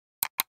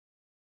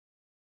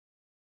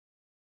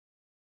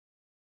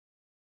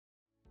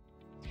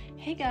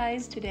Hey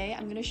guys, today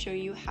I'm going to show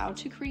you how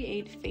to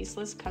create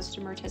faceless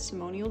customer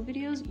testimonial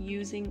videos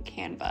using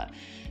Canva.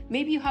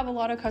 Maybe you have a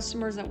lot of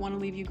customers that want to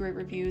leave you great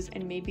reviews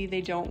and maybe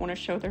they don't want to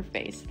show their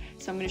face.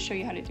 So I'm going to show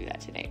you how to do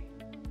that today.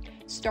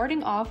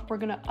 Starting off, we're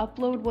going to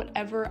upload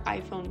whatever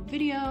iPhone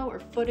video or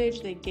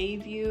footage they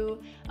gave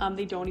you.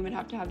 They don't even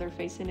have to have their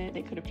face in it.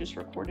 They could have just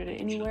recorded it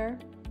anywhere.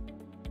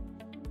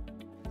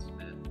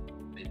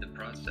 Made the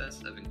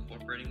process of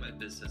incorporating my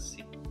business.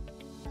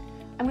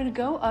 I'm going to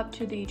go up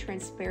to the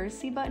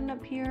transparency button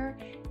up here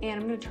and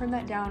I'm going to turn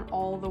that down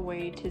all the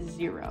way to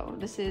 0.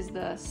 This is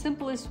the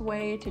simplest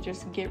way to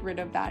just get rid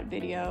of that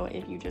video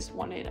if you just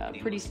wanted a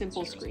pretty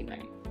simple screen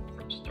there.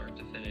 From start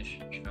to finish,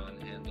 Sean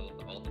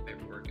handled all the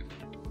paperwork.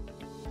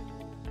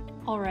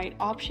 Alright,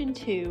 option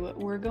 2,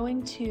 we're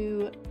going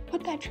to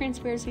put that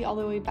transparency all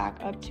the way back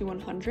up to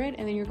 100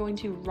 and then you're going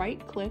to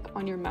right click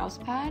on your mouse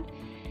pad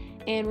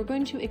and we're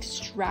going to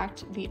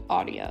extract the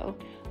audio.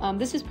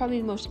 This is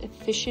probably the most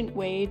efficient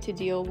way to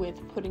deal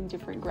with putting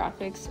different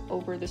graphics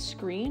over the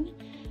screen.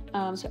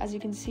 So as you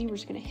can see, we're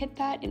just going to hit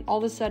that and all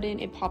of a sudden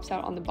it pops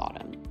out on the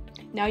bottom.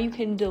 Now you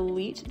can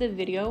delete the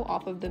video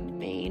off of the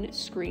main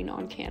screen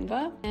on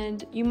Canva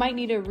and you might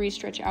need to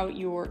re-stretch out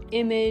your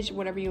image,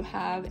 whatever you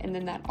have, and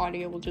then that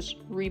audio will just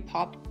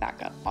re-pop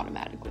back up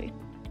automatically.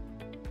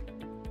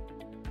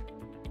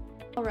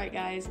 Alright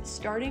guys,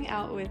 starting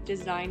out with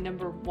design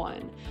number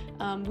 1.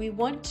 We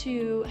want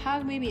to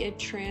have maybe a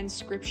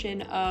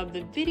transcription of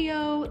the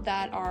video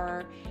that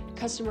our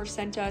customer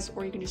sent us,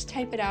 or you can just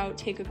type it out,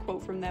 take a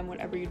quote from them,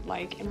 whatever you'd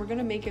like, and we're going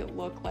to make it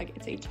look like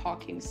it's a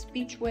talking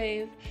speech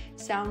wave,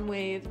 sound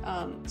wave.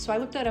 So I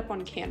looked that up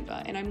on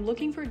Canva, and I'm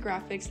looking for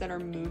graphics that are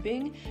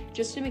moving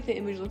just to make the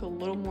image look a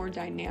little more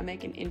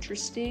dynamic and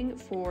interesting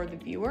for the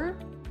viewer.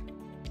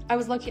 I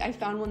was lucky I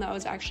found one that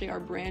was actually our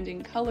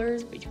branding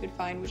colors, but you could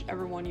find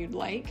whichever one you'd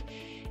like.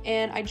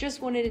 And I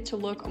just wanted it to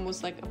look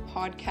almost like a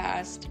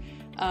podcast,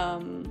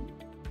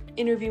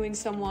 interviewing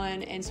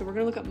someone. And so we're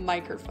gonna look up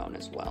microphone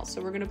as well.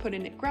 So we're gonna put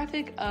in a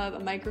graphic of a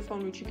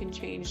microphone, which you can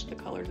change the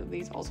colors of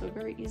these also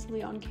very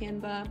easily on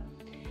Canva.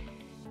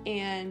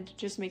 And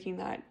just making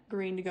that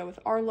green to go with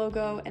our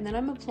logo. And then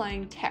I'm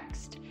applying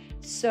text.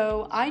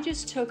 So I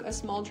just took a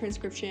small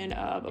transcription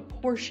of a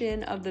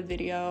portion of the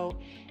video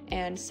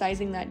and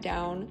sizing that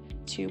down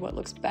to what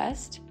looks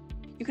best.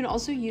 You can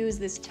also use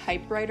this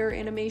typewriter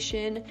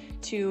animation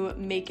to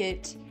make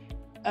it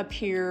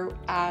appear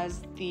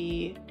as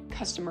the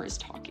customer is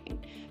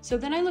talking. So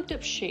then I looked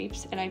up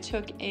shapes and I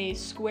took a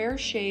square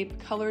shape,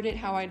 colored it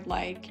how I'd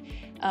like,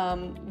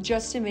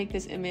 just to make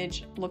this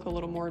image look a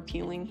little more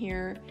appealing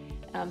here.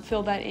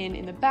 Fill that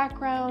in the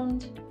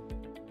background,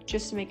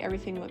 just to make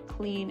everything look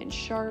clean and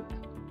sharp.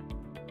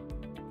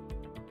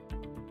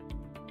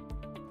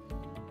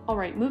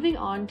 Alright, moving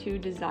on to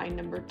design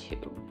number 2.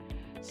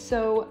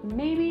 So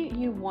maybe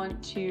you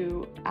want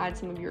to add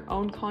some of your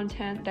own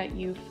content that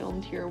you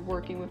filmed here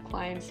working with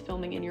clients,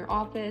 filming in your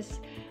office,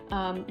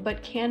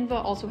 but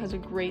Canva also has a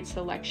great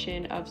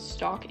selection of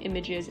stock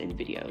images and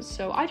videos.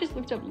 So I just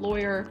looked up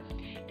lawyer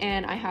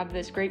and I have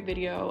this great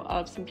video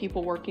of some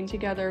people working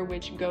together,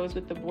 which goes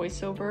with the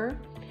voiceover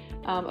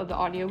of the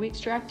audio we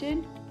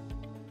extracted.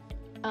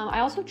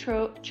 I also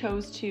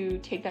chose to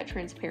take that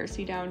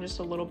transparency down just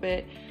a little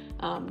bit,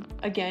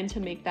 again, to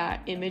make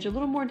that image a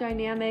little more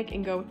dynamic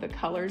and go with the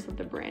colors of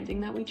the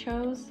branding that we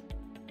chose.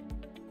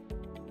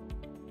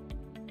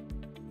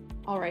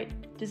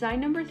 Alright, design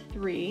number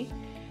 3,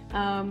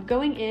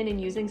 going in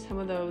and using some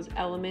of those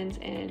elements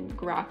and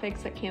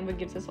graphics that Canva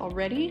gives us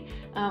already.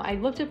 I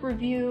looked up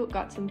review,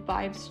 got some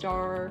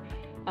 5-star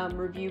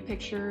review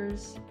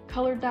pictures,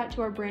 colored that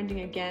to our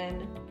branding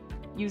again,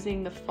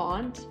 using the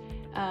font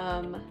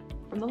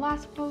from the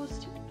last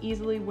post,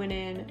 easily went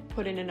in,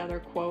 put in another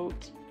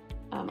quote.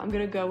 I'm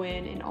gonna go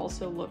in and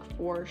also look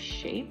for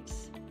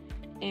shapes.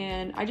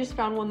 And I just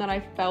found one that I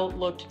felt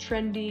looked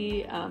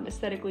trendy,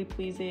 aesthetically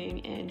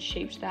pleasing, and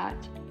shaped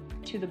that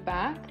to the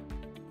back.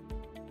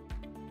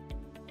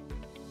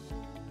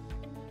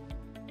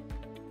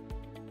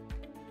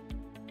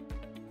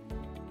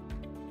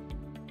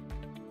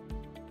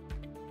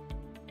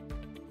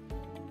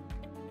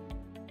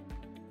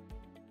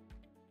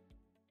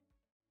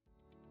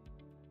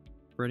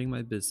 Operating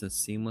my business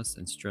seamless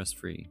and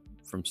stress-free.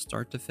 From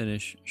start to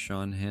finish,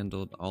 Sean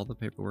handled all the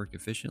paperwork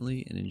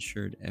efficiently and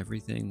ensured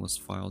everything was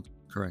filed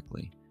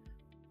correctly.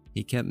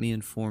 He kept me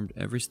informed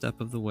every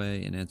step of the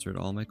way and answered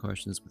all my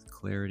questions with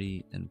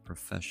clarity and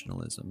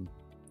professionalism.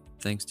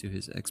 Thanks to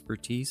his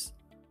expertise,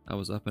 I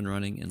was up and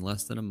running in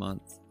less than a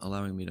month,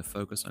 allowing me to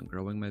focus on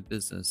growing my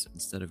business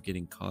instead of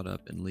getting caught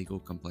up in legal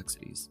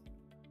complexities.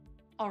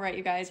 Alright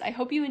you guys, I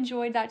hope you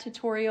enjoyed that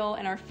tutorial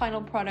and our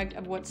final product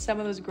of what some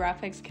of those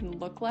graphics can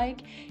look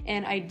like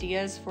and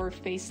ideas for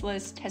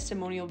faceless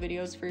testimonial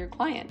videos for your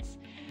clients.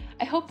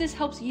 I hope this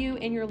helps you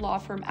and your law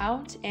firm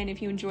out, and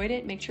if you enjoyed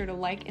it, make sure to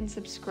like and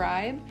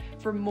subscribe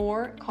for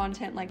more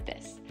content like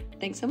this.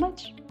 Thanks so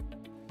much.